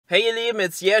Hey ihr Lieben,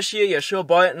 it's Yeshuah,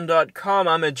 YeshuahBoyton.com.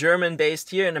 I'm a German based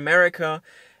here in America,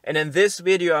 and in this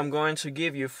video I'm going to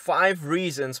give you 5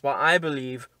 reasons why I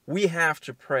believe we have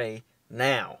to pray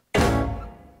now.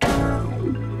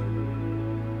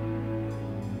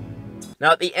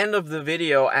 Now at the end of the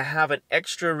video I have an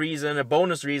extra reason, a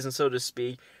bonus reason so to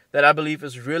speak, that I believe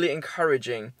is really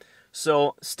encouraging.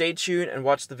 So stay tuned and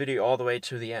watch the video all the way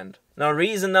to the end. Now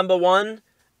reason number 1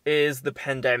 is the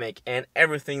pandemic and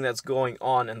everything that's going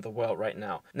on in the world right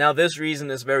now. Now this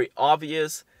reason is very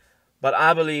obvious, but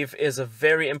I believe is a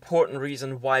very important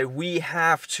reason why we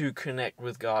have to connect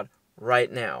with God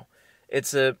right now.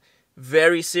 It's a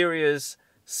very serious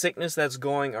sickness that's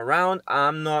going around.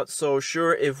 I'm not so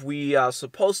sure if we are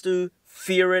supposed to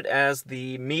fear it as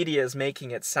the media is making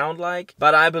it sound like,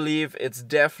 but I believe it's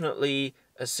definitely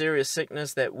a serious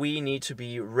sickness that we need to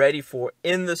be ready for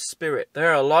in the spirit.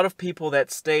 There are a lot of people that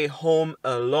stay home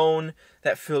alone,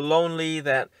 that feel lonely,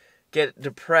 that get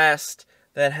depressed,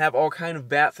 that have all kind of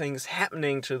bad things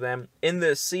happening to them in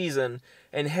this season.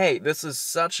 And hey, this is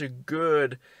such a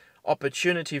good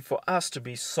opportunity for us to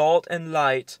be salt and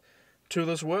light to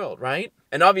this world, right?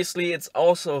 And obviously it's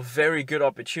also a very good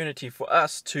opportunity for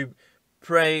us to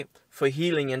pray for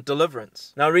healing and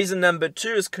deliverance. Now reason number 2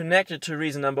 is connected to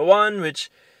reason number 1,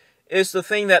 which is the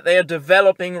thing that they are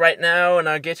developing right now and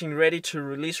are getting ready to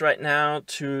release right now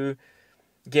to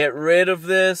get rid of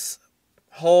this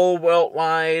whole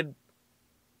worldwide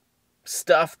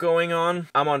stuff going on.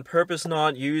 I'm on purpose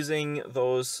not using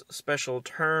those special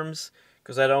terms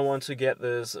because I don't want to get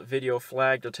this video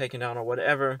flagged or taken down or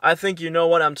whatever. I think you know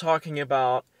what I'm talking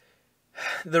about.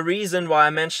 The reason why I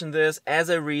mention this as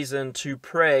a reason to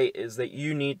pray is that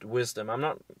you need wisdom. I'm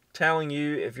not telling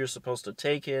you if you're supposed to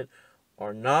take it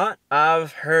or not.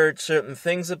 I've heard certain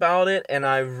things about it, and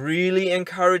I really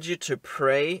encourage you to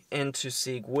pray and to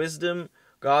seek wisdom,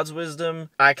 God's wisdom.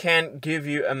 I can't give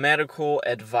you a medical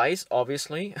advice,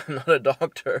 obviously. I'm not a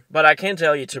doctor. But I can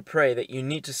tell you to pray that you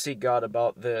need to seek God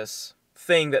about this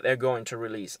thing that they're going to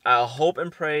release. I hope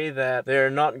and pray that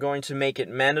they're not going to make it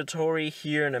mandatory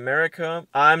here in America.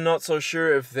 I'm not so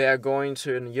sure if they're going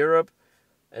to in Europe.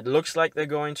 It looks like they're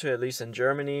going to, at least in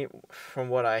Germany, from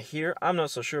what I hear. I'm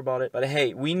not so sure about it. But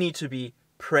hey, we need to be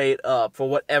prayed up for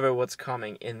what's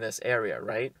coming in this area,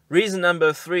 right? Reason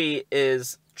number 3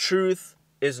 is truth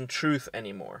isn't truth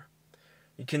anymore.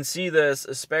 You can see this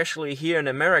especially here in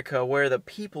America where the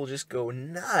people just go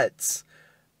nuts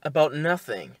about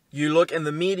nothing. You look in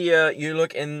the media, you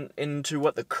look into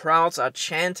what the crowds are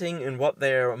chanting and what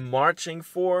they're marching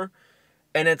for,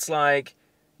 and it's like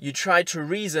you try to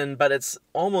reason, but it's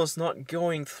almost not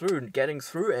getting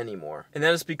through anymore. And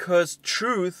that is because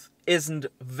truth isn't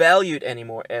valued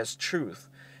anymore as truth.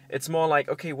 It's more like,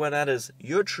 okay, well, that is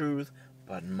your truth,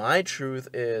 but my truth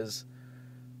is,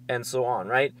 and so on,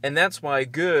 right? And that's why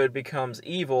good becomes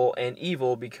evil and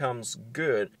evil becomes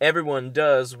good. Everyone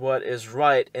does what is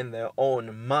right in their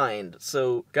own mind.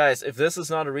 So guys, if this is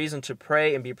not a reason to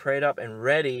pray and be prayed up and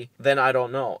ready, then I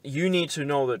don't know. You need to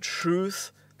know the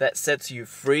truth that sets you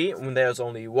free when there's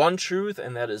only one truth,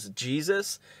 and that is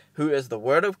Jesus, who is the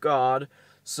Word of God.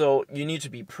 So you need to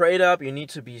be prayed up, you need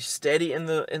to be steady in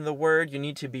the Word, you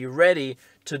need to be ready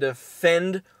to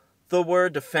defend the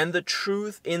Word, defend the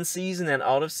truth in season and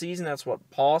out of season. That's what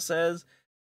Paul says.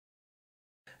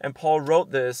 And Paul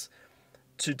wrote this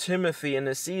to Timothy in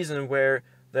a season where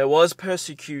there was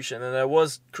persecution and there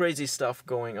was crazy stuff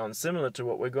going on, similar to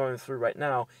what we're going through right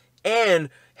now and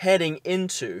heading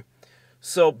into.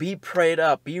 So be prayed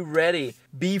up, be ready,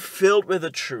 be filled with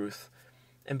the truth,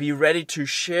 and be ready to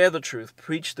share the truth,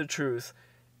 preach the truth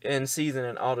in season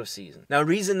and out of season. Now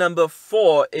reason number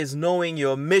 4 is knowing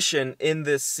your mission in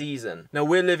this season. Now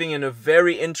we're living in a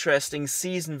very interesting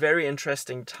season, very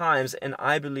interesting times, and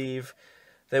I believe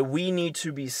that we need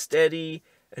to be steady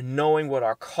in knowing what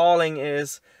our calling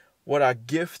is, what our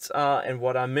gifts are, and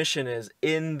what our mission is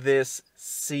in this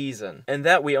season. And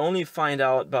that we only find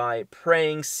out by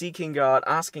praying, seeking God,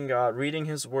 asking God, reading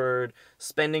His Word,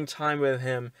 spending time with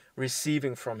Him,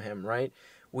 receiving from Him, right?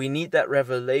 We need that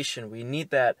revelation. We need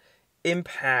that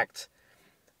impact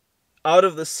out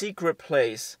of the secret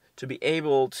place to be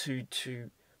able to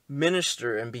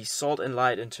minister and be salt and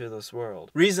light into this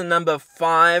world. Reason number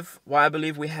 5 why I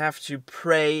believe we have to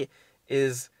pray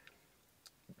is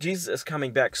Jesus is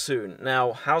coming back soon.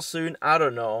 Now, how soon? I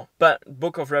don't know. But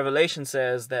Book of Revelation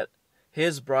says that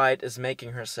His bride is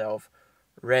making herself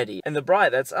ready. And the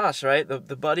bride, that's us, right? The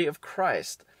body of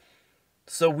Christ.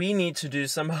 So we need to do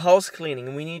some house cleaning,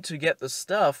 and we need to get the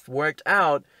stuff worked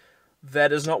out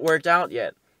that is not worked out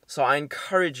yet. So I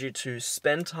encourage you to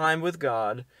spend time with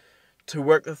God, to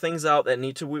work the things out that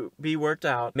need to be worked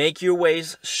out. Make your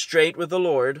ways straight with the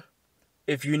Lord.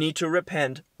 If you need to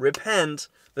repent, repent.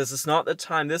 This is not the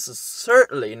time. This is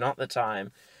certainly not the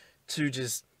time to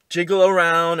just jiggle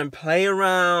around and play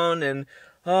around and,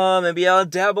 oh, maybe I'll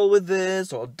dabble with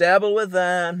this or dabble with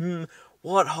that.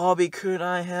 What hobby could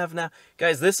I have now?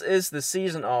 Guys, this is the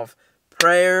season of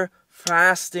prayer,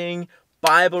 fasting,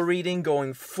 Bible reading,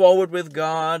 going forward with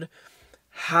God,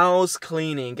 house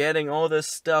cleaning, getting all this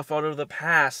stuff out of the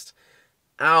past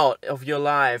out of your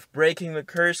life, breaking the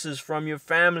curses from your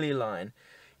family line,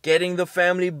 getting the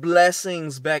family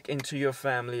blessings back into your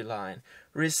family line,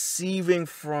 receiving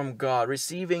from God,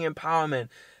 receiving empowerment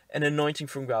and anointing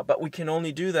from God. But we can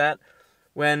only do that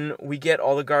when we get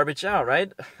all the garbage out,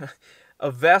 right? A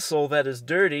vessel that is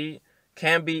dirty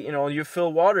can be, you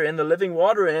fill water in, the living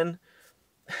water in,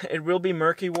 it will be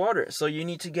murky water. So you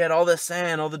need to get all the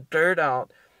sand, all the dirt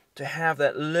out to have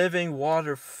that living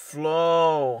water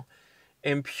flow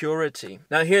in purity.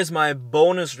 Now here's my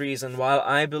bonus reason why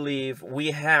I believe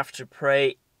we have to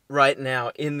pray right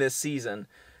now in this season.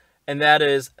 And that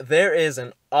is, there is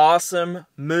an awesome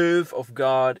move of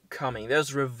God coming.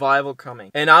 There's revival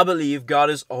coming. And I believe God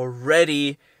is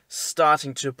already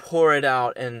starting to pour it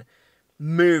out and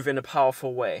move in a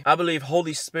powerful way. I believe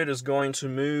Holy Spirit is going to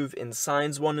move in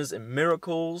signs, wonders, and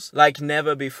miracles like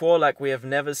never before, like we have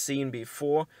never seen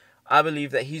before. I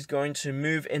believe that He's going to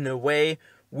move in a way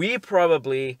we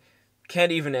probably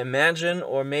can't even imagine,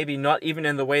 or maybe not even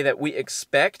in the way that we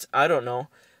expect. I don't know.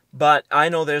 But I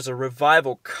know there's a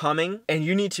revival coming, and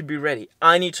you need to be ready.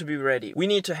 I need to be ready. We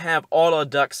need to have all our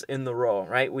ducks in the row,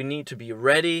 right? We need to be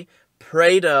ready,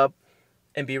 prayed up,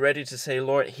 and be ready to say,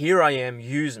 Lord, here I am,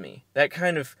 use me. That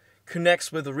kind of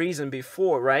connects with the reason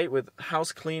before, right? With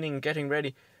house cleaning and getting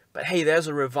ready. But hey, there's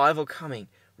a revival coming.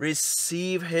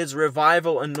 Receive His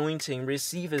revival anointing.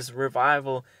 Receive His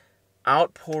revival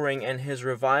outpouring and His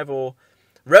revival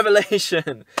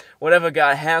revelation, whatever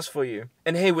God has for you.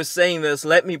 And hey, with saying this,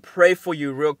 let me pray for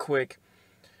you real quick.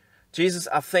 Jesus,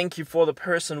 I thank you for the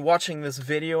person watching this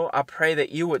video. I pray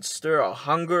that you would stir a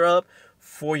hunger up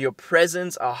for your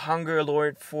presence, a hunger,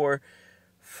 Lord, for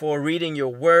reading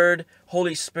your word.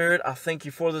 Holy Spirit, I thank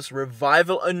you for this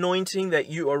revival anointing that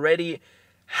you already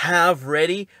have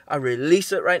ready. I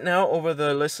release it right now over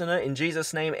the listener in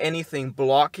Jesus' name. Anything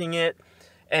blocking it,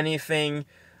 anything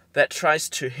that tries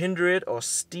to hinder it or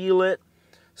steal the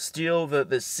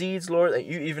seeds, Lord, that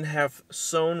you even have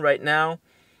sown right now,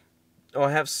 or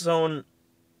have sown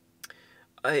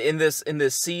in this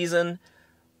season.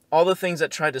 All the things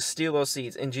that try to steal those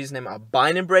seeds, in Jesus' name, I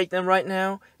bind and break them right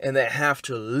now, and they have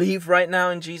to leave right now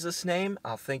in Jesus' name.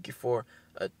 I thank you for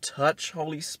a touch,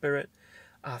 Holy Spirit.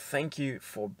 I thank you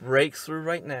for breakthrough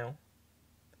right now.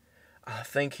 I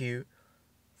thank you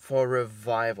for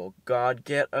revival. God,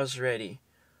 get us ready.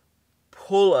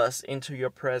 Pull us into your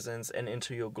presence and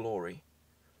into your glory.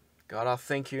 God, I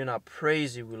thank you and I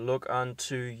praise you. We look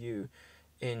unto you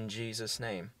in Jesus'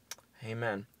 name.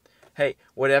 Amen. Hey,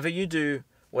 whatever you do,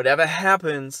 whatever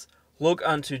happens, look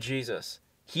unto Jesus.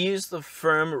 He is the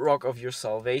firm rock of your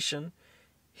salvation.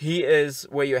 He is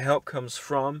where your help comes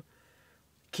from.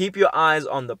 Keep your eyes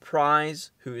on the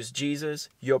prize, who is Jesus.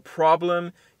 Your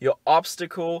problem, your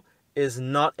obstacle is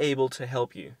not able to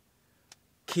help you.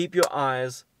 Keep your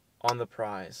eyes on the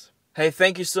prize. Hey,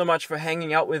 thank you so much for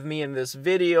hanging out with me in this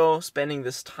video, spending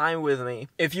this time with me.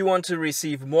 If you want to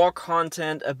receive more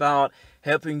content about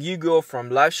helping you go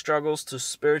from life struggles to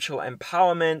spiritual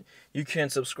empowerment, you can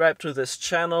subscribe to this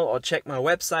channel or check my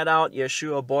website out,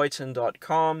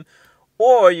 YeshuahBoyton.com,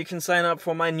 or you can sign up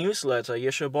for my newsletter,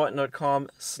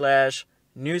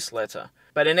 YeshuahBoyton.com/newsletter.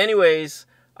 But anyways,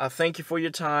 I thank you for your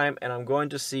time, and I'm going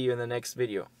to see you in the next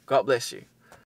video. God bless you.